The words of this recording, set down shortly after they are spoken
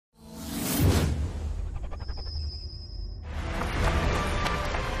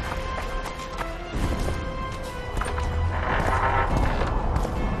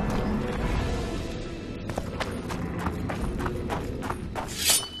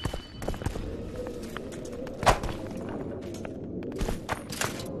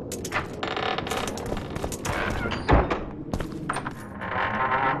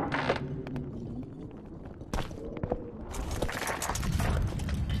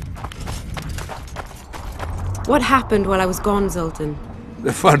What happened while I was gone, Zoltan?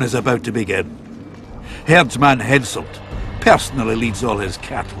 The fun is about to begin. Herdsman Henselt personally leads all his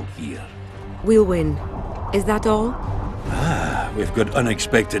cattle here. We'll win. Is that all? Ah, we've got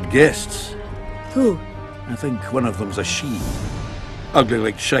unexpected guests. Who? I think one of them's a she. Ugly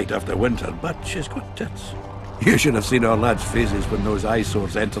like shite after winter, but she's got tits. You should have seen our lads' faces when those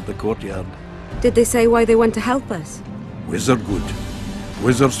eyesores entered the courtyard. Did they say why they went to help us? Wizard good.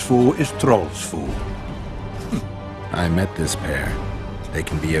 Wizard's foe is Troll's foe. I met this pair. They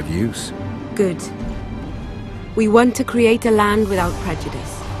can be of use. Good. We want to create a land without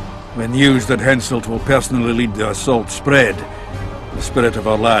prejudice. When news that Henselt will personally lead the assault spread, the spirit of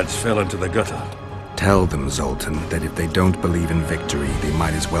our lads fell into the gutter. Tell them, Zoltan, that if they don't believe in victory, they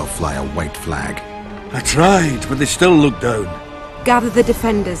might as well fly a white flag. I tried, but they still look down. Gather the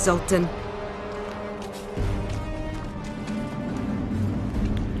defenders, Zoltan.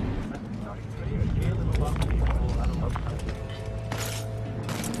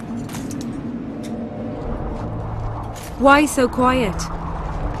 Why so quiet?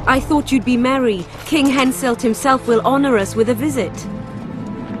 I thought you'd be merry. King Henselt himself will honor us with a visit.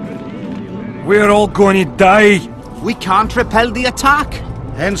 We're all going to die. We can't repel the attack.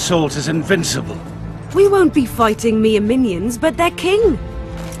 Henselt is invincible. We won't be fighting mere minions, but their king.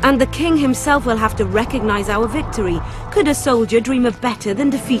 And the king himself will have to recognize our victory. Could a soldier dream of better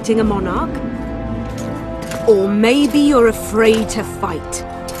than defeating a monarch? Or maybe you're afraid to fight.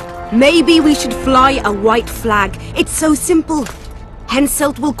 Maybe we should fly a white flag. It's so simple.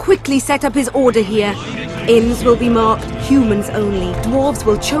 Henselt will quickly set up his order here. Inns will be marked humans only. Dwarves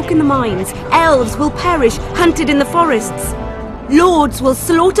will choke in the mines. Elves will perish, hunted in the forests. Lords will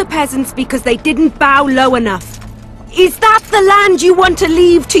slaughter peasants because they didn't bow low enough. Is that the land you want to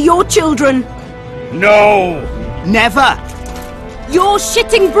leave to your children? No! Never! You're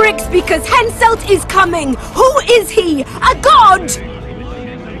shitting bricks because Henselt is coming! Who is he? A god?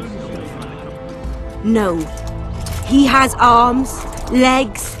 No. He has arms,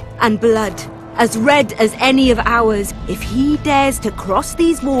 legs, and blood, as red as any of ours. If he dares to cross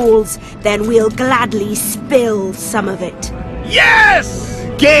these walls, then we'll gladly spill some of it. Yes!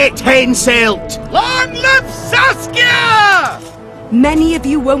 Get Henselt! Long live Saskia! Many of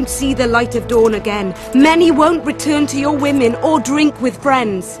you won't see the light of dawn again. Many won't return to your women or drink with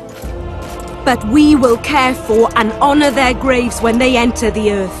friends. But we will care for and honor their graves when they enter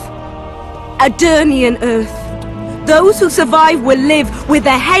the earth. Adernian earth. Those who survive will live with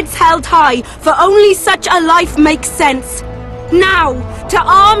their heads held high, for only such a life makes sense. Now, to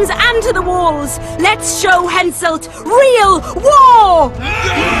arms and to the walls, let's show Henselt real war!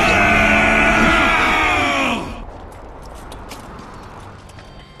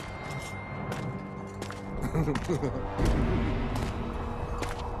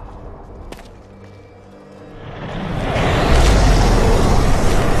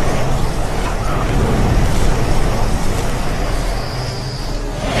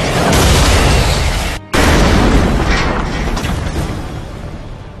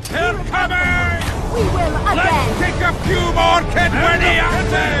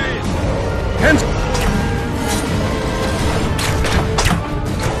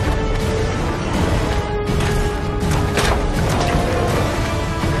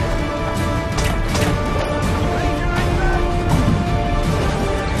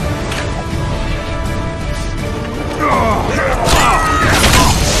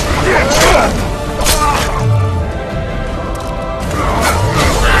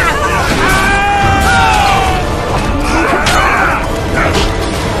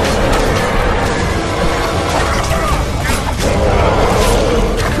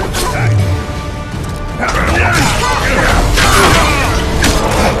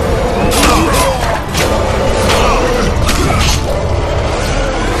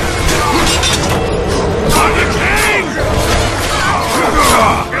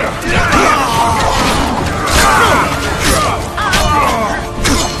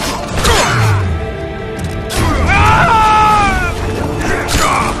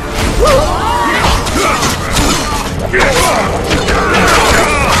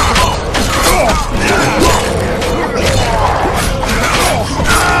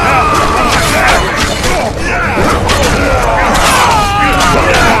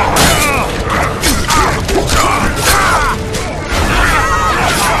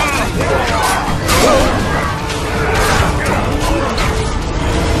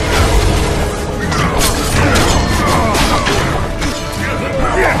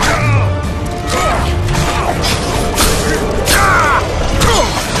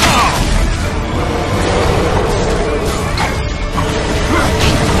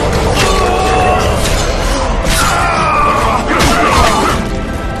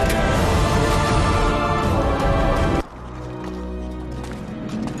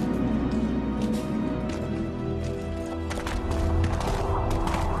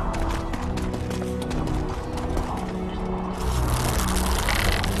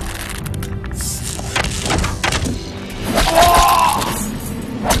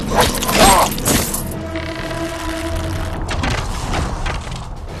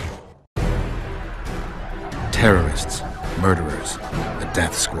 terrorists, murderers, the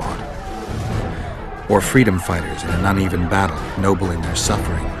death squad. Or freedom fighters in an uneven battle, noble in their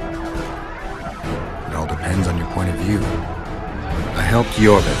suffering. It all depends on your point of view. I helped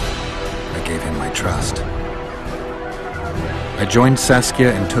Jorvik. I gave him my trust. I joined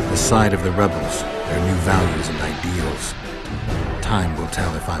Saskia and took the side of the rebels, their new values and ideals. Time will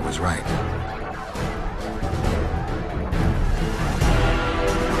tell if I was right.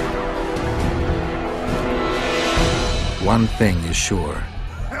 One thing is sure.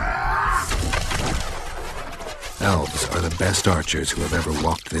 Elves are the best archers who have ever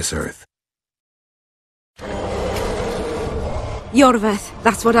walked this earth. Jorvik,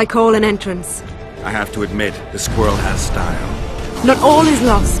 that's what I call an entrance. I have to admit, the squirrel has style. Not all is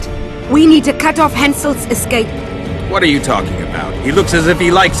lost. We need to cut off Henselt's escape. What are you talking about? He looks as if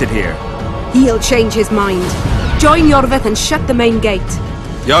he likes it here. He'll change his mind. Join Jorvik and shut the main gate.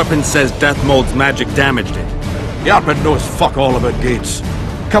 Yarpen says Death Mold's magic damaged it. Yarpen knows fuck all about gates.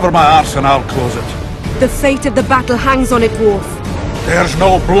 Cover my arse and I'll close it. The fate of the battle hangs on it, dwarf. There's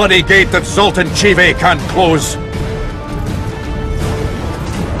no bloody gate that Zoltan Chive can't close.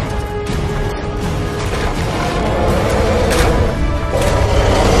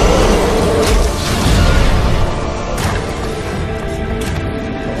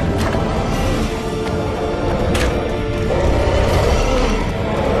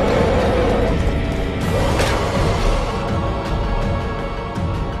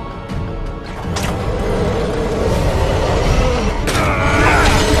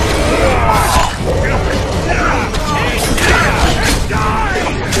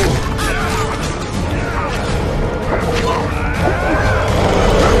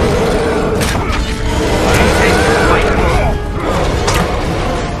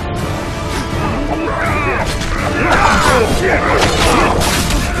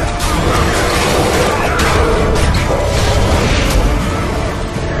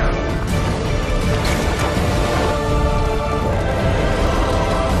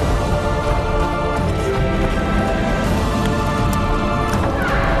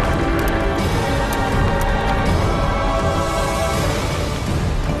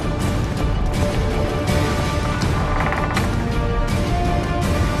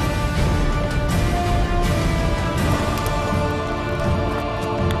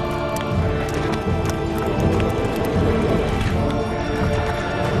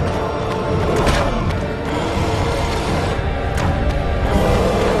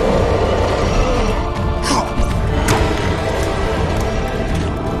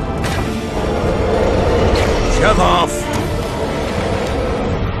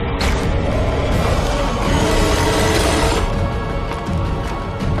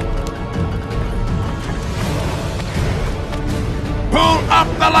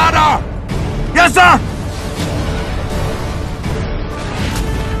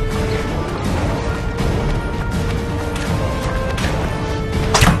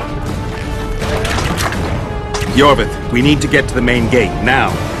 Jorvik, we need to get to the main gate, now.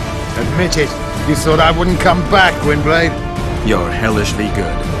 Admit it. You thought I wouldn't come back, Gwynblade? You're hellishly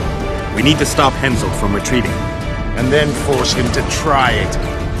good. We need to stop Henselt from retreating. And then force him to try it.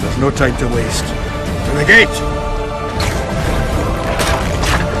 There's no time to waste. To the gate!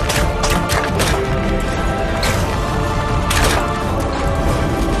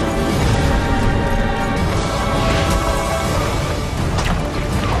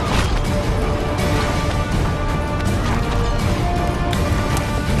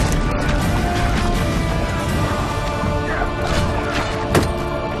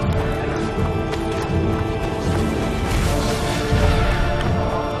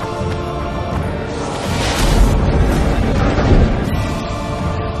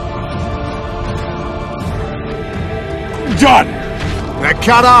 Done! They're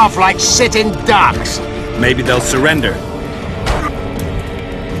cut off like sitting ducks. Maybe they'll surrender.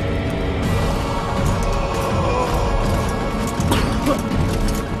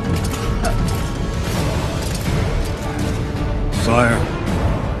 Sire,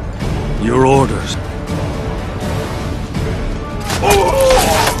 your orders.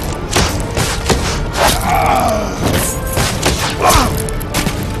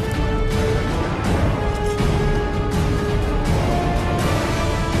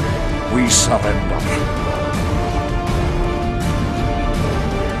 We surrender.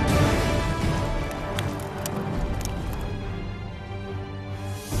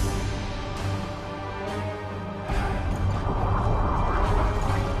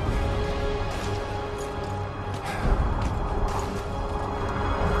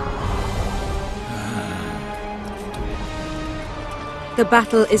 The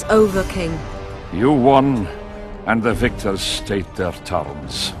battle is over, King. You won, and the victors state their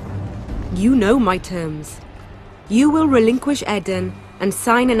terms. You know my terms. You will relinquish Eden and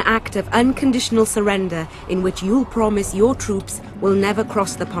sign an act of unconditional surrender in which you'll promise your troops will never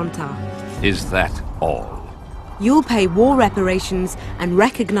cross the Pontar. Is that all? You'll pay war reparations and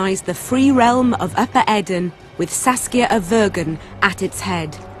recognize the free realm of Upper Eden with Saskia of Vergen at its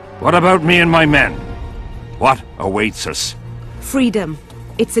head. What about me and my men? What awaits us? Freedom.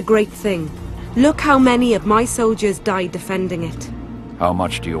 It's a great thing. Look how many of my soldiers died defending it. How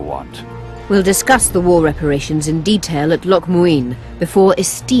much do you want? We'll discuss the war reparations in detail at Loch Muin before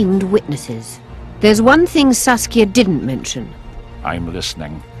esteemed witnesses. There's one thing Saskia didn't mention. I'm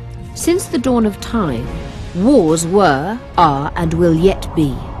listening. Since the dawn of time, wars were, are, and will yet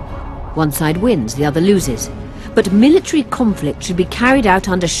be. One side wins, the other loses. But military conflict should be carried out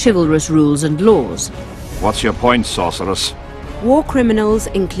under chivalrous rules and laws. What's your point, sorceress? War criminals,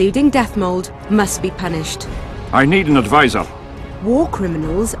 including Deathmold, must be punished. I need an advisor. War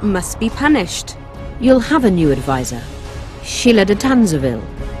criminals must be punished. You'll have a new advisor. Sheila de Tanzaville.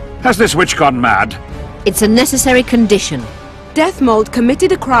 Has this witch gone mad? It's a necessary condition. Deathmold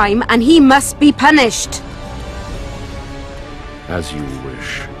committed a crime and he must be punished. As you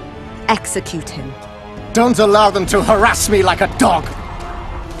wish. Execute him. Don't allow them to harass me like a dog!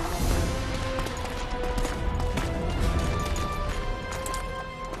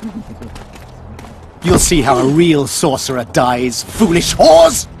 You'll see how a real sorcerer dies, foolish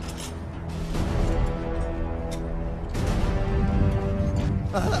whores!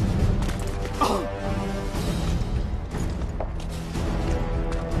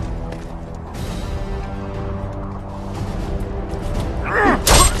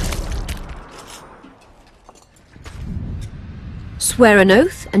 Swear an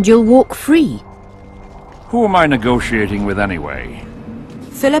oath and you'll walk free. Who am I negotiating with anyway?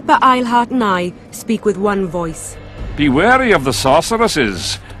 Philippa Eilhart and I speak with one voice. Be wary of the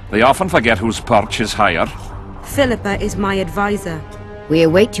sorceresses. They often forget whose perch is higher. Philippa is my advisor. We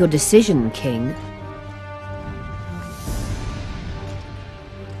await your decision, King.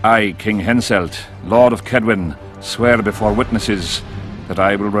 I, King Henselt, Lord of Kedwin, swear before witnesses that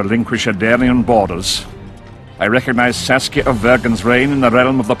I will relinquish Adarian borders. I recognize Saskia of Vergen's reign in the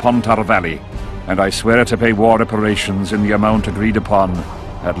realm of the Pontar Valley, and I swear to pay war reparations in the amount agreed upon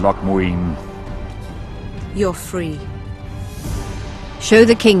at Loch Muin. You're free. Show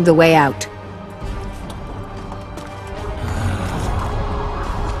the king the way out.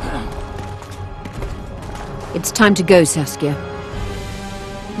 It's time to go, Saskia.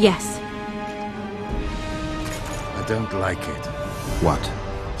 Yes. I don't like it. What?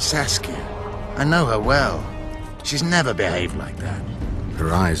 Saskia. I know her well. She's never behaved like that.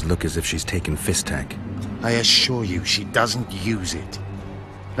 Her eyes look as if she's taken Fistak. I assure you, she doesn't use it.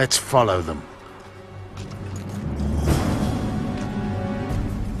 Let's follow them.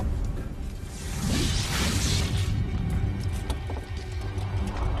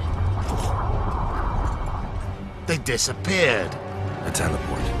 They disappeared. A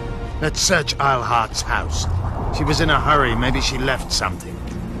teleport. Let's search Eilhart's house. She was in a hurry. Maybe she left something.